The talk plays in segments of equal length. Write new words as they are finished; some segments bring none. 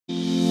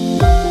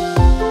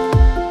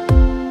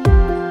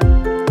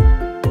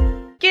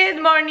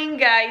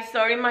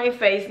in my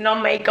face, no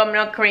makeup,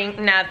 no cream,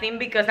 nothing,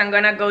 because I'm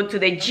gonna go to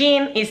the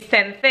gym. It's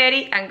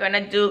 10:30. I'm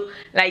gonna do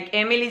like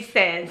Emily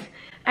says.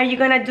 Are you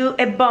gonna do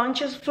a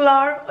bunch of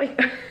floor?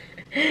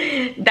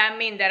 That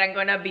means that I'm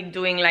gonna be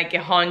doing like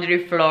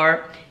 100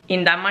 floor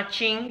in that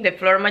machine, the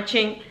floor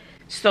machine.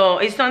 So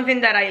it's something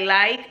that I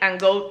like and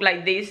go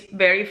like this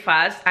very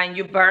fast, and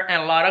you burn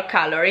a lot of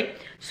calorie.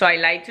 So I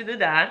like to do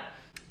that.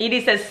 It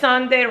is a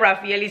Sunday.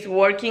 Rafael is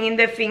working in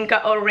the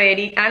finca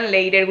already, and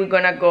later we're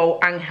gonna go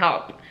and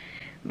help.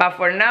 But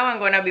for now, I'm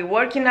gonna be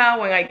working out.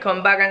 When I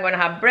come back, I'm gonna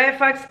have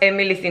breakfast.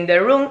 Emily's in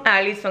the room.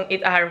 Allison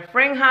is at her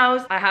friend's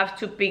house. I have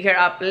to pick her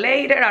up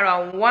later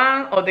around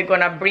 1, or they're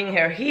gonna bring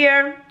her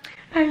here.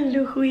 And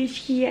look who is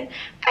here.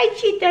 I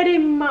see Daddy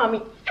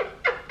Mommy.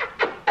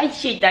 I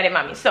see Daddy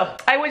Mommy. So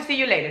I will see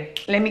you later.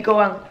 Let me go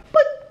and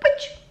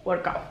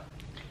work out.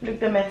 Look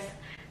the mess.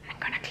 I'm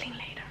gonna clean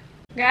later.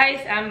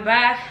 Guys, I'm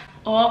back.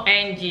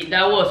 OMG,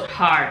 that was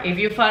hard. If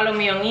you follow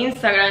me on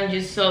Instagram,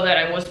 you saw that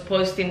I was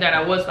posting that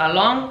I was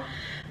alone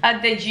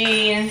at the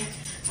gym,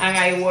 and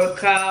I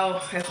work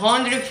out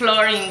 100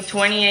 floor in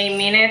 28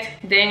 minutes.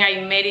 Then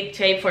I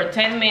meditate for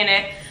 10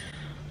 minutes.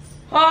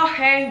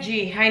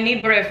 OMG, I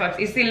need breakfast.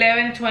 It's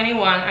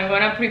 11:21. I'm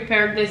gonna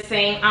prepare the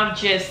same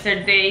as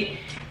yesterday,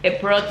 a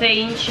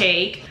protein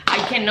shake. I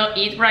cannot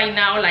eat right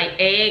now like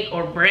egg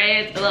or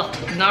bread. Ugh,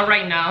 not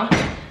right now.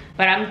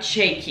 But I'm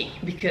shaking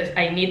because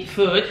I need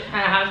food,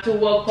 and I have to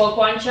walk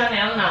Coco and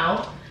Chanel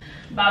now.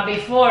 But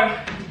before,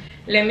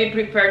 let me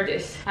prepare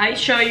this. I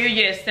showed you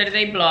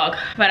yesterday vlog,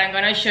 but I'm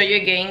gonna show you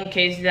again in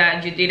case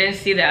that you didn't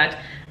see that.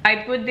 I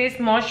put this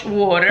much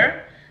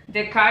water,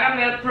 the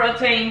caramel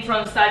protein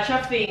from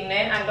Sacha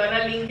Fitness. I'm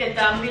gonna link it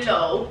down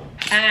below.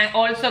 And I'm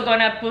also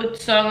gonna put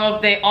some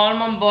of the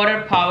almond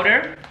butter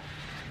powder.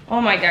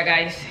 Oh my God,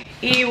 guys,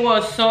 it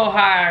was so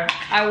hard.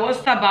 I was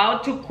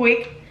about to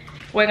quit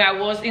when I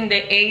was in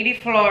the 80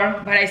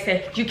 floor, but I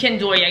said, you can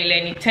do it,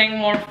 Aileni, 10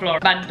 more floor.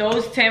 But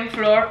those 10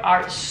 floor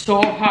are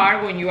so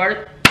hard when you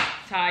are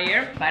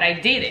tired, but I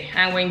did it.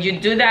 And when you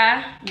do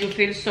that, you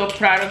feel so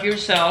proud of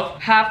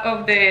yourself. Half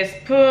of the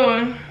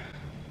spoon.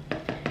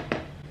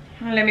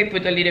 Let me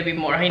put a little bit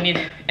more, I need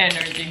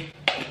energy.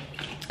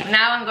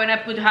 Now I'm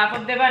gonna put half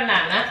of the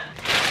banana.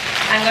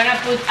 I'm gonna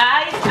put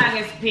ice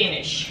and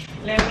spinach.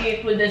 Let me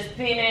put the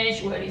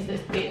spinach. Where is the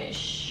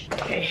spinach?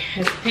 Okay,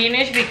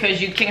 spinach,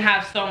 because you can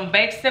have some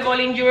vegetable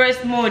in your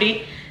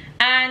smoothie.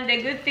 And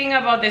the good thing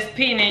about the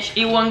spinach,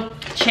 it won't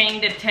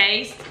change the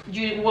taste.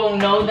 You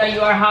won't know that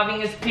you are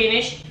having a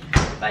spinach,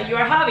 but you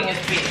are having a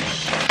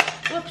spinach.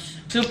 Oops.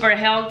 Super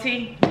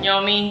healthy,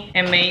 yummy,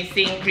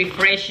 amazing,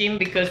 refreshing,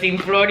 because in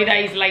Florida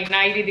it's like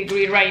 90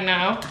 degrees right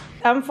now.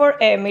 And for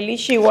Emily,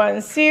 she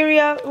wants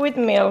cereal with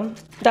milk.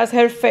 That's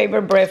her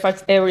favorite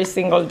breakfast every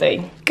single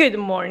day. Good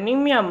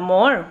morning, mi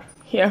amor.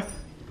 Here.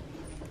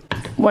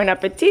 Buen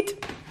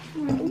appetit.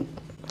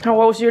 How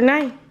was your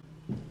night?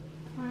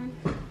 Fine.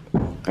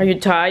 Are you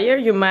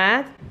tired? You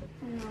mad?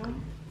 No.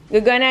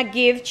 We're gonna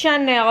give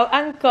Chanel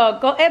and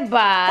Coco a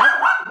bath.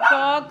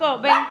 Coco,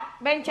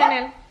 ven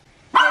Chanel.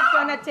 Let's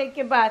gonna take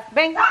a bath.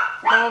 Ven,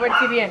 vamos a ver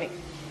si viene.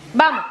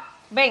 Vamos,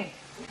 ven,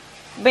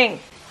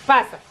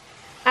 pasa.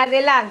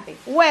 Adelante,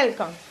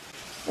 welcome.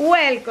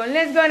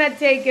 Let's gonna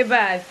take a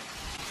bath.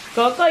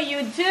 Coco,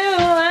 you too,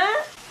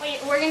 huh? Wait,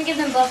 we're gonna give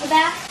them both a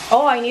bath?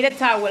 Oh, I need a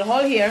towel.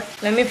 Hold here.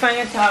 Let me find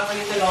a towel in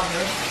the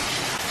laundry.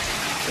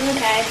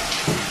 Okay.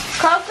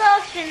 Coco,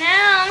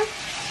 Chanel.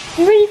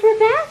 You ready for a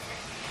bath?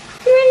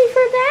 You ready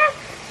for a bath?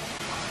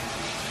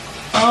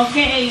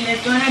 Okay,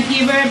 let's gonna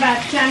give her a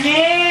bath.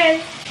 Chanel.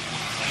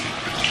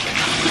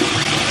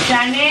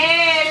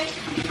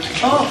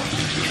 Oh.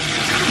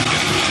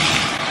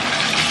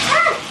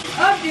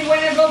 Oh, do you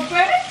wanna go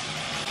first?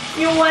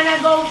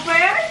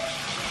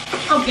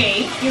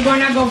 Okay, you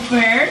wanna go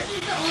first?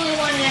 He's the only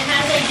one that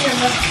has your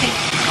lipstick.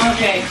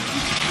 Okay.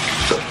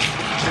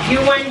 You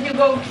want to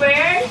go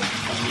first?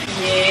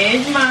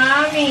 Yes,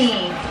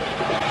 mami.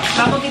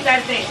 Vamos a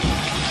quitarte.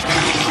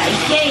 ¡Ay,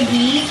 qué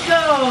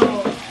rico!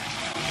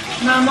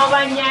 Vamos a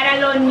bañar a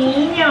los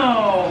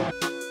niños.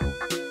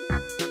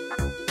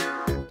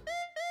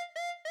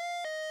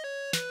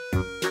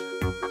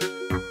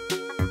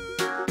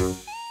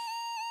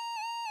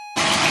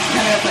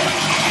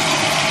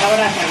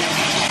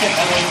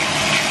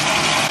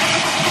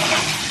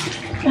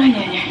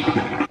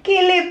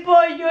 ¿Qué le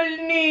pollo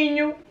al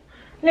niño?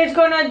 Let's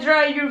gonna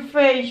dry your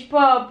face,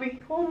 papi.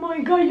 Oh my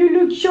God, you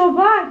look so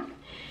bad.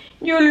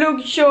 You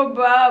look so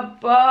bad,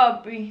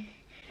 papi.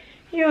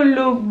 You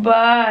look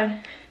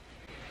bad.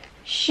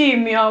 Sí,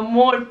 mi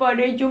amor,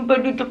 parece un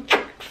perrito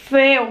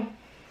feo.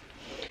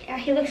 Yeah,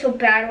 he looks so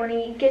bad when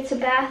he gets a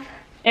bath.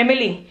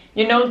 Emily,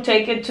 you know,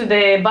 take it to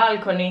the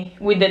balcony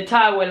with the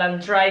towel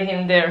and dry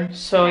him there,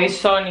 so it's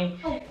sunny.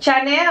 Oh.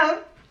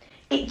 Chanel,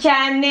 it's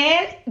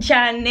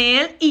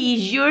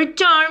your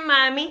turn,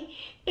 mami.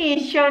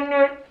 It's your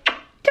turn.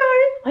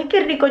 Ay,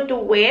 qué rico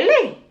tú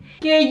huele.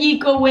 Qué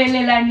rico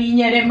huele la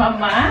niña de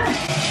mamá.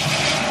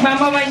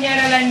 Vamos a bañar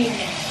a la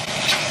niña.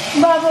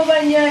 Vamos a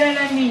bañar a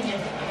la niña.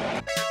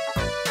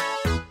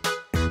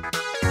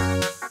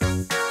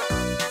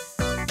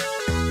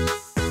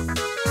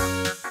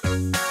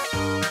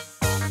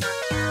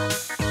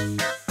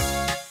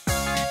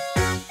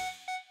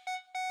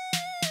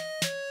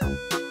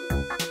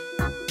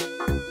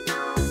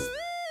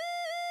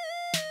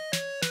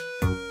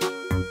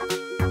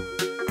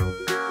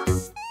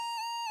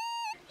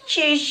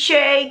 she's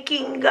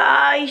shaking,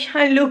 guys.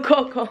 And look,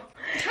 Coco.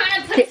 I'm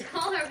trying to put the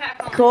collar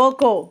back on.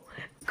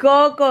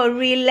 Coco,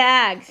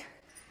 relax.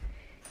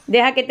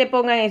 Deja que te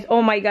pongan eso.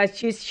 Oh my God,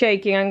 she's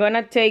shaking. I'm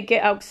gonna take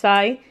it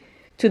outside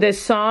to the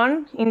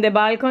sun in the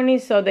balcony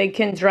so they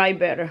can dry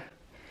better.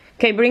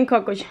 Okay, bring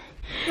Coco.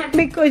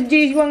 Because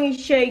this one is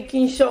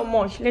shaking so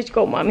much. Let's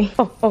go, mommy.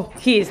 Oh,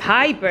 he is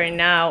hyper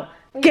now.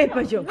 ¿Qué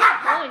pasó?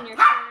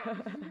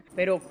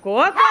 Pero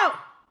Coco.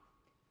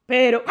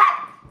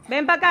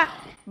 Ven para acá.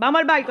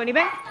 Vamos al balcony,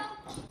 ven.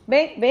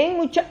 Ven,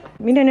 muchacho.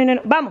 Mira,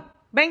 no. Vamos,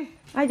 ven.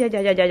 Ay.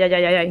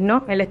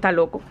 No, él está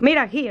loco.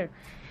 Mira, here.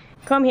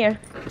 Come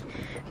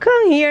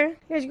here.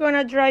 He's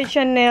gonna dry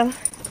Chanel.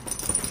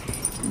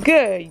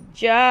 Good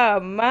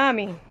job,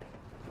 mommy.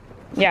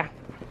 Yeah.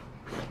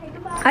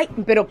 Ay,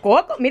 pero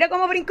Coco, mira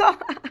cómo brincó.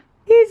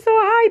 He's so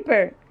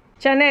hyper.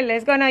 Chanel,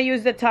 let's gonna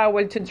use the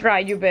towel to dry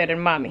you better,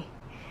 mommy.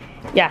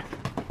 Yeah.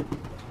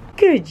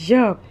 Good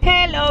job.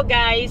 Hello,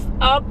 guys.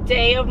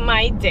 Update of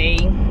my day.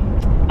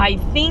 I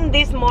think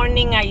this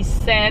morning I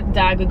said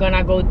that we're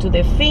gonna go to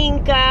the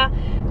finca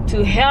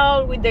to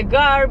help with the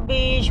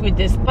garbage, with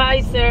the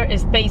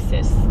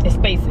spaces,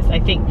 I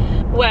think.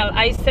 Well,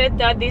 I said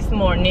that this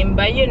morning,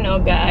 but you know,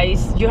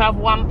 guys, you have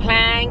one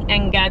plan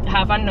and God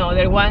have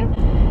another one.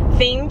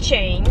 Thing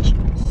changed.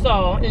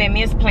 So let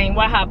me explain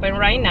what happened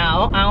right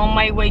now. I'm on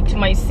my way to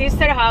my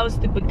sister's house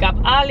to pick up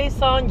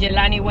Allison.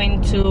 Jelani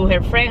went to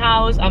her friend's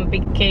house and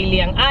picked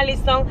Kaylee and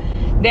Allison.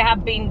 They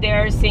have been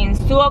there since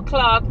 2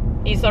 o'clock.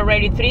 It's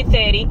already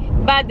 3:30,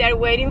 but they're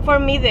waiting for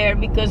me there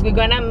because we're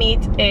gonna meet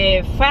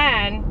a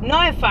fan.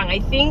 Not a fan, I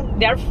think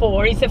they're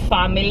 4. It's a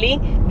family.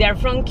 They're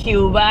from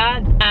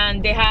Cuba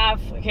and they have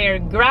her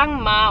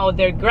grandma or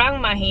their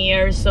grandma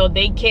here, so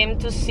they came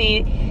to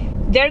see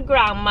their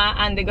grandma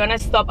and they're gonna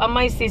stop at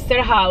my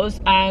sister's house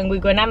and we're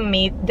gonna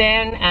meet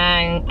them,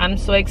 and I'm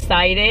so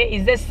excited.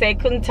 It's the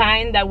second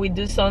time that we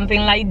do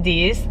something like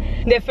this.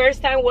 The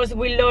first time was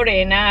with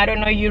Lorena. I don't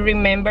know if you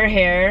remember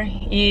her.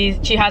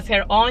 She has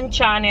her own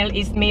channel.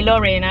 It's me,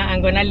 Lorena.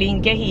 I'm gonna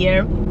link it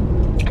here.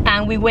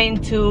 And we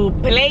went to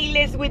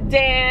playlist with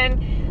them.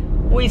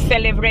 We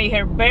celebrate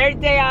her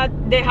birthday at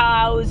the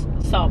house.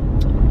 So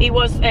it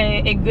was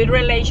a good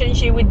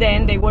relationship with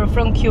them. They were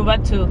from Cuba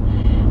too.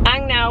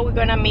 And now we're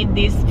gonna meet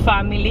this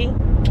family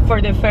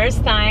for the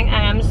first time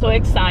and I'm so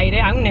excited.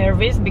 I'm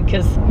nervous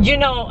because, you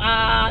know,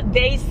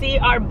 they see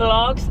our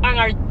vlogs and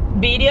our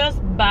videos,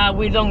 but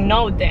we don't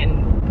know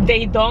them.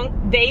 I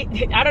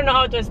don't know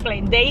how to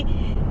explain.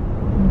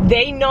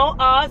 They know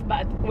us,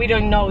 but we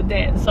don't know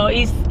them. So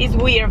it's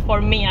weird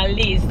for me, at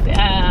least.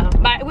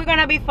 But we're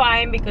gonna be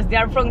fine because they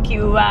are from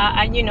Cuba,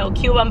 and you know,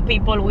 Cuban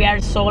people, we are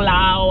so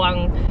loud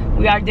and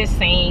we are the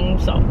same.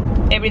 So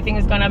everything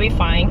is gonna be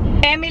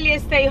fine. Emily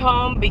stay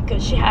home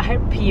because she had her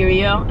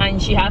period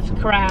and she has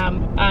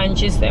cramp, and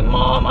she said,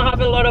 Mom, I have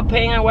a lot of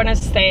pain, I wanna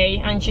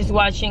stay. And she's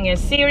watching a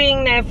series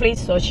on Netflix,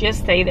 so she'll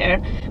stay there.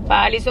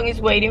 But Allison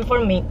is waiting for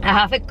me. I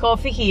have a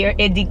coffee here,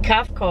 a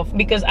decaf coffee,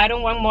 because I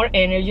don't want more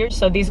energy.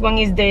 So this one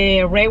is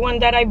the red one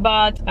that I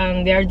bought,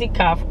 and they're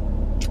decaf.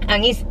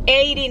 And it's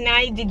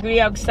 89 degrees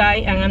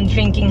outside and I'm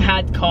drinking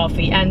hot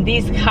coffee, and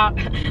this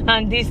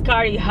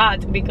car is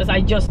hot because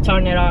I just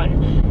turned it on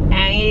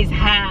and it's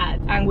hot,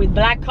 and with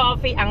black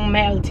coffee and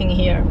melting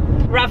here.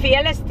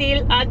 Rafael is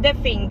still at the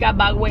finca,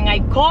 but when I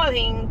called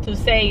him to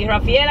say,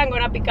 Rafael, I'm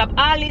gonna pick up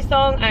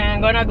Allison and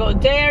I'm gonna go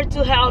there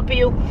to help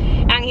you,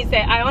 and he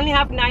said, I only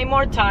have 9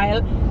 more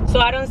tiles, so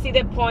I don't see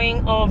the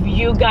point of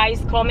you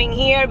guys coming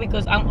here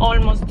because I'm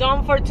almost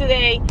done for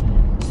today.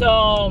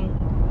 So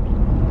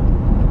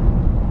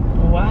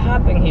what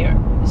happened here?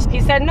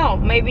 He said no,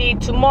 maybe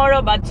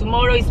tomorrow, but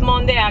tomorrow is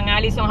Monday and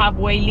Allison have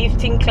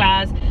weightlifting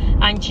class,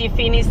 and she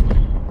finished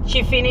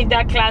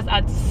that class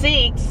at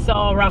 6,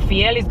 so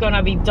Rafael is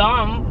gonna be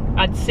done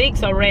at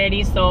 6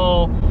 already.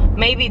 So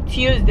maybe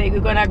Tuesday we're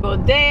gonna go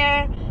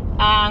there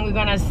and we're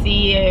gonna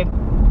see a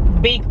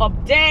big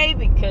update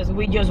because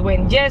we just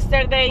went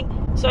yesterday,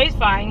 so it's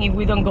fine if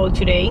we don't go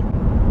today.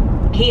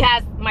 He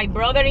has my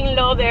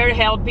brother-in-law there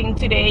helping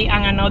today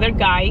and another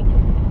guy.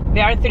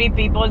 There are 3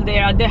 people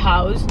there at the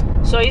house,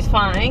 so it's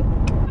fine.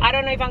 I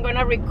don't know if I'm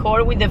gonna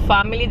record with the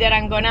family that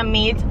I'm gonna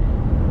meet.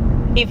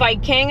 If I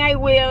can, I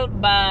will,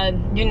 but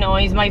you know,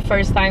 it's my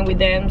first time with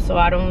them, so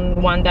I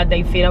don't want that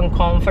they feel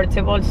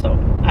uncomfortable, so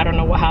I don't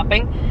know what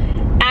happened.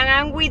 And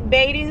I'm with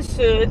bathing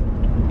suit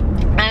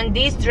and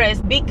this dress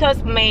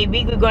because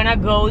maybe we're gonna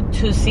go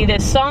to see the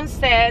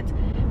sunset.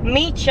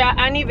 Misha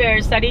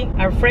anniversary,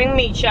 our friend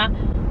Misha,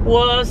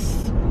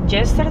 was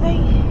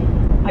yesterday?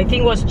 I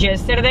think it was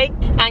yesterday,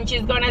 and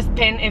she's gonna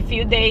spend a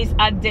few days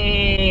at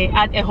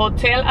a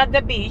hotel at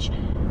the beach,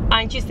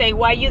 and she said,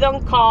 why you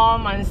don't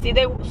come and see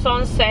the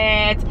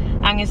sunset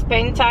and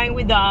spend time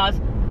with us?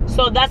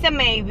 So that's a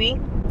maybe.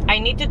 I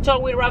need to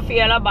talk with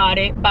Rafael about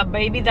it, but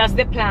baby, that's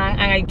the plan.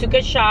 And I took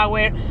a shower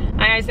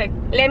and I said,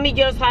 let me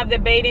just have the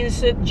bathing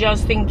suit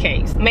just in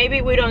case.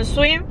 Maybe we don't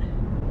swim,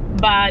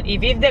 but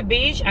if it's the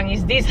beach and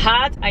it's this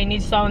hot, I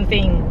need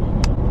something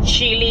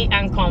chilly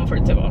and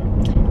comfortable.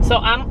 So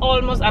I'm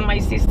almost at my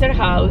sister's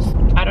house.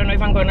 I don't know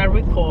if I'm gonna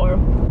record.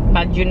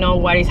 but you know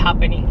what is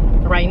happening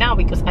right now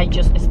because I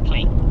just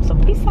explained. So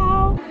peace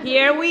out.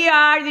 Here we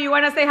are. Do you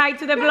want to say hi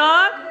to the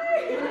vlog?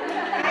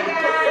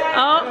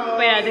 Oh,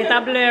 espérate,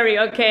 está blurry,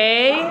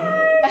 okay.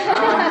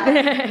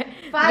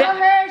 Follow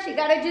her, she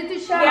got a YouTube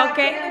show.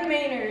 Okay. Caitlin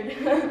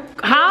Maynard.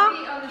 How?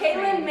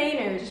 Caitlin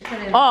Maynard. Just put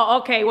it. Oh,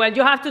 okay. Well,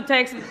 you have to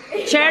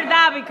share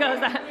that because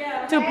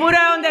to put it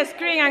on the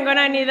screen, I'm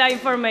gonna need that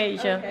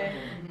information. Okay.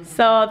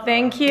 So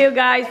thank you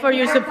guys for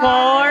your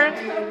support.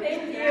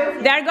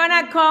 They're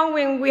gonna come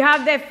when we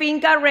have the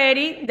finca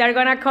ready. They're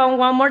gonna come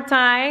one more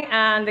time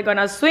and they're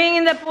gonna swing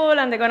in the pool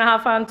and they're gonna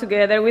have fun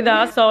together with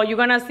us. So you're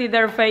gonna see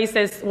their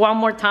faces one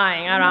more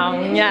time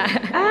around. Yeah.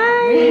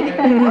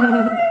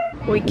 Hi.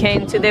 We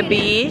came to the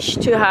beach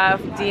to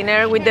have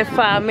dinner with the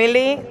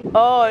family.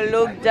 Oh,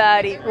 look,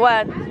 Daddy.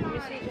 What?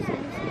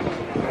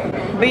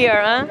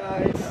 Beer, huh?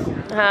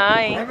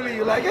 Hi. Emily,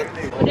 you like it?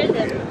 What is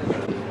it?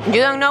 You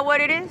don't know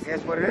what it is?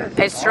 Guess what it is?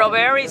 A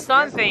strawberry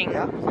something.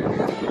 Yeah.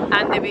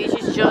 And the beach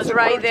is just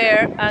right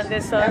there and the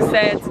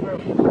sunset is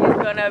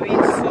gonna be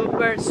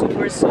super,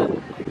 super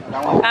soon.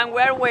 And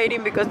we're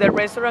waiting because the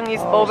restaurant is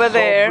over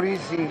there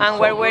breezy, and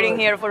we're waiting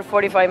here for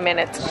 45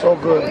 minutes. So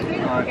good.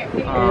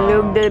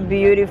 Look the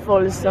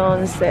beautiful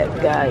sunset,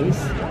 guys.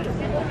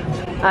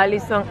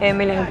 Allison,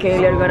 Emily, and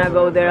Kaylee are gonna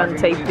go there and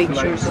take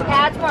pictures.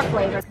 Adds more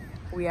flavor.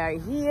 We are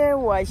here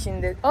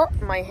watching the, oh,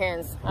 my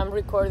hands. I'm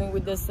recording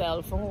with the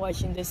cell phone,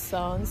 watching the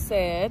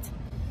sunset.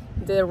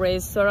 The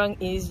restaurant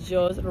is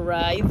just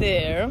right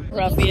there.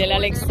 Rafael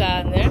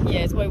Alexander.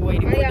 Yes, we're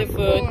waiting for the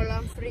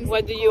food.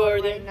 What do you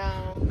order?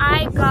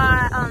 I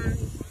got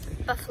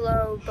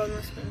buffalo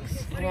boneless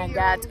wings. And I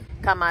got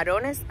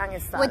camarones and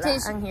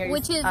ensalada. And here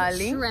Which is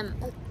Ali. shrimp.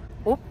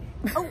 Oh.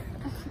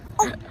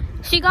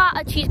 She got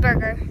a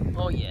cheeseburger.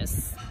 Oh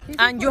yes.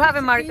 And you have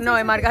a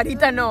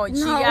margarita. No,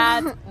 she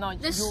got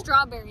The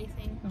strawberry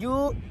thing.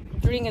 You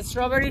drink a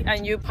strawberry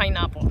and you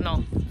pineapple.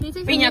 No.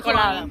 Piña Piña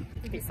colada.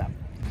 Pizza.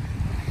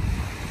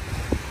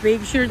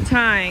 Picture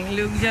time.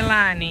 Luke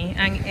Jelani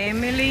and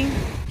Emily.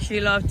 She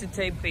loves to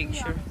take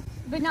pictures.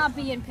 But not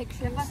be in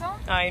pictures.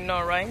 I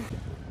know, right?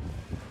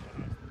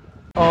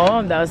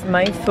 Oh, that's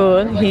my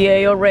food. He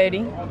ate already.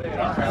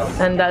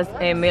 And that's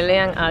Emily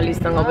and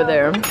Allison over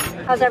there.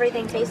 How's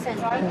everything tasting?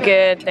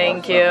 Good,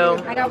 thank you.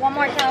 I got one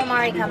more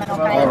calamari coming,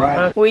 okay? All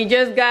right. We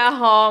just got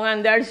home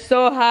and they're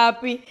so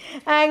happy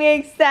and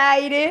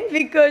excited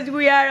because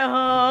we are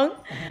home.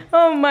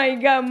 Oh my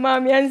God,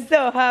 Mommy, I'm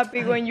so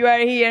happy when you are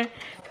here.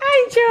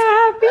 I'm so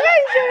happy.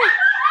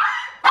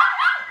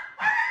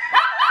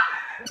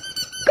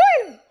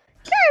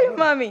 Good,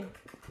 Mommy.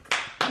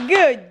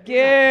 Good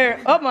girl.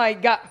 Oh my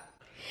God.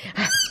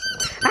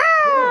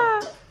 Ah,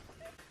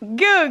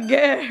 good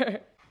girl.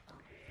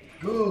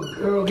 Good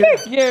girl. Good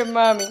girl,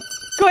 Mommy.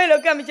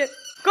 Cógelo, Camichel.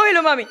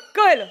 Cógelo, Mami.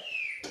 Cógelo.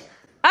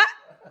 Ah.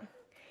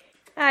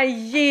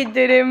 Allí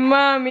to the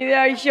Mommy. They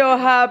are so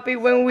happy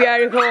when we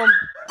are home.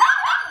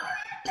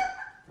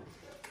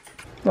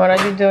 What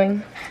are you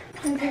doing?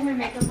 I'm taking my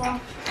makeup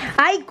off.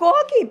 I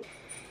cook it.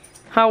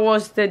 How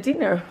was the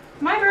dinner?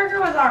 My burger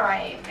was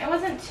alright. It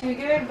wasn't too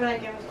good, but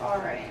like, it was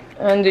alright.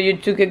 And you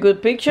took a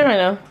good picture, I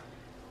know?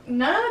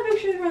 None of the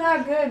pictures were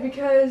that good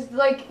because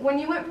like when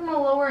you went from a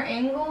lower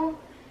angle,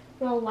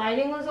 the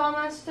lighting was all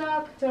messed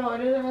up, so it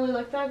doesn't really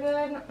look that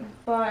good,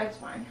 but it's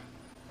fine.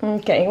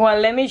 Okay, well,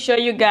 let me show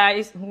you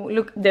guys.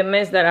 Look the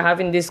mess that I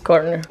have in this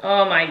corner.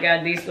 Oh my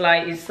God, this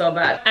light is so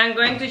bad. I'm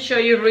going to show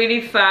you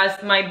really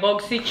fast my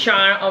boxy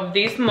charm of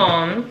this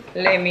month.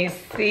 Let me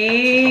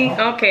see.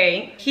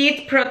 Okay,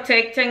 heat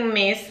protecting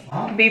mist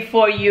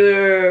before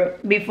you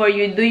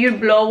do your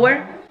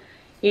blower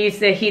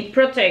is a heat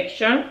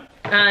protection.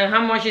 And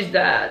how much is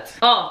that?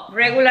 Oh,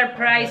 regular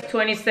price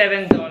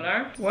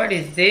 $27. What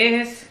is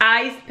this?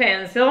 Ice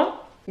pencil.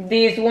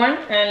 This one,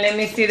 and let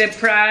me see the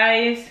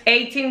price.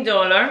 $18.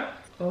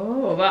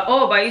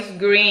 But it's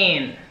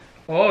green.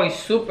 Oh, it's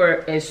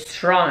super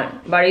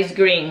strong, but it's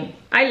green.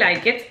 I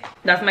like it.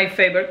 That's my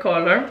favorite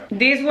color.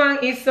 This one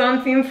is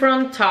something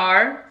from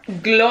Tarte.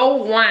 Glow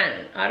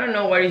One. I don't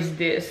know what is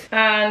this.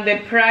 And the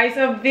price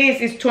of this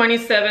is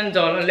 $27.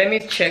 Let me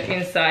check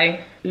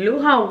inside.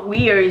 Look how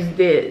weird is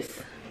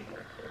this.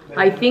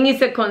 I think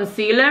it's a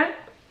concealer.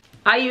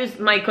 I use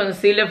my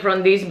concealer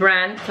from this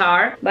brand,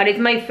 Tarte, but it's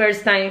my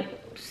first time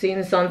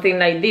seeing something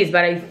like this.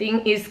 But I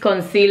think it's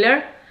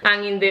concealer,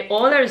 and in the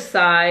other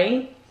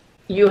side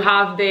you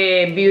have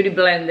the beauty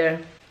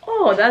blender.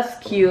 Oh, that's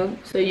cute.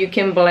 So you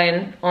can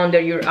blend under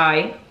your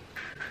eye.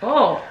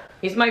 Oh,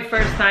 it's my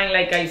first time,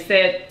 like I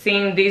said,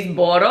 seeing this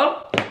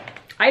bottle.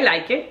 I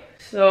like it.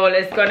 So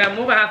let's gonna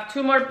move. I have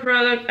two more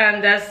products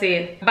and that's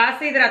it. Base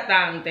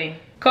hidratante.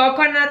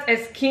 Coconut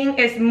Skin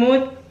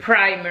Smooth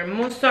Primer,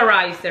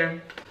 Moisturizer.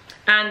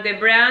 And the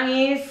brand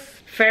is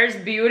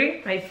First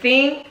Beauty, I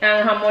think.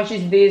 And how much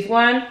is this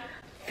one?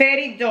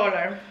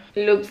 $30.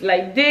 Looks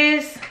like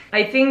this.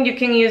 I think you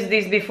can use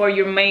this before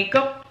your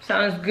makeup.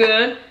 Sounds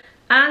good.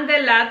 And the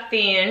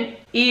Latin,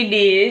 it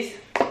is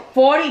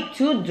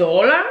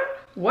 $42.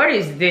 What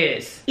is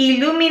this?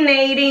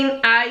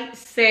 Illuminating eye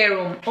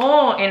serum.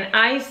 Oh, an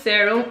eye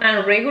serum,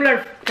 and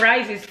regular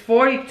price is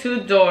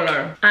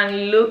 $42.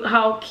 And look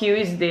how cute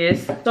is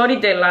this. Sorry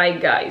the light,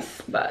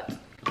 guys, but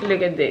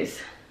look at this.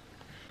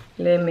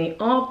 Let me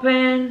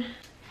open.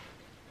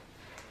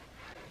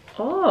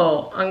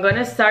 Oh, I'm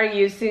gonna start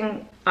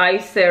using eye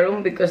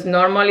serum because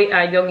normally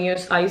I don't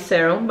use eye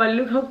serum, but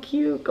look how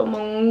cute, como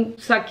un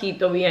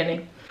saquito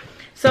viene.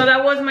 So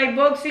that was my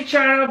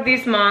BoxyCharm of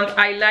this month.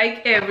 I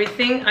like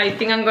everything. I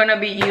think I'm gonna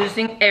be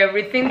using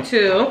everything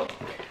too.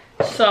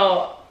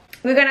 So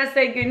we're gonna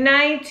say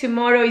goodnight.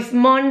 Tomorrow is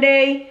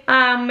Monday.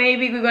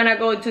 Maybe we're gonna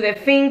go to the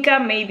finca,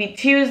 maybe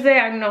Tuesday.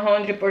 I'm not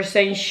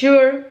 100%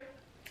 sure.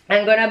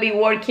 I'm gonna be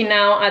working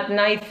out at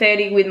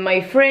 9:30 with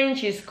my friend.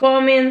 She's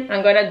coming.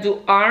 I'm gonna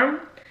do arm.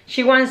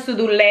 She wants to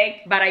do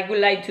leg, but I would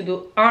like to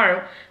do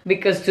arm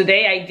because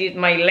today I did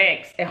my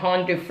legs,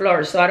 100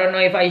 floors. So I don't know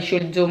if I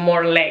should do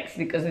more legs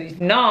because if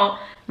not,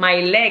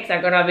 my legs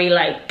are gonna be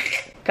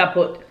like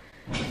kaput.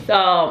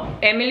 So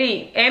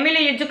Emily,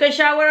 you took a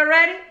shower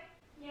already?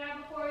 Yeah,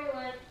 before you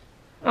went.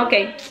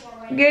 Okay.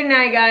 Good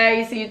night,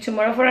 guys. See you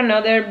tomorrow for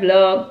another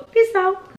vlog. Peace out.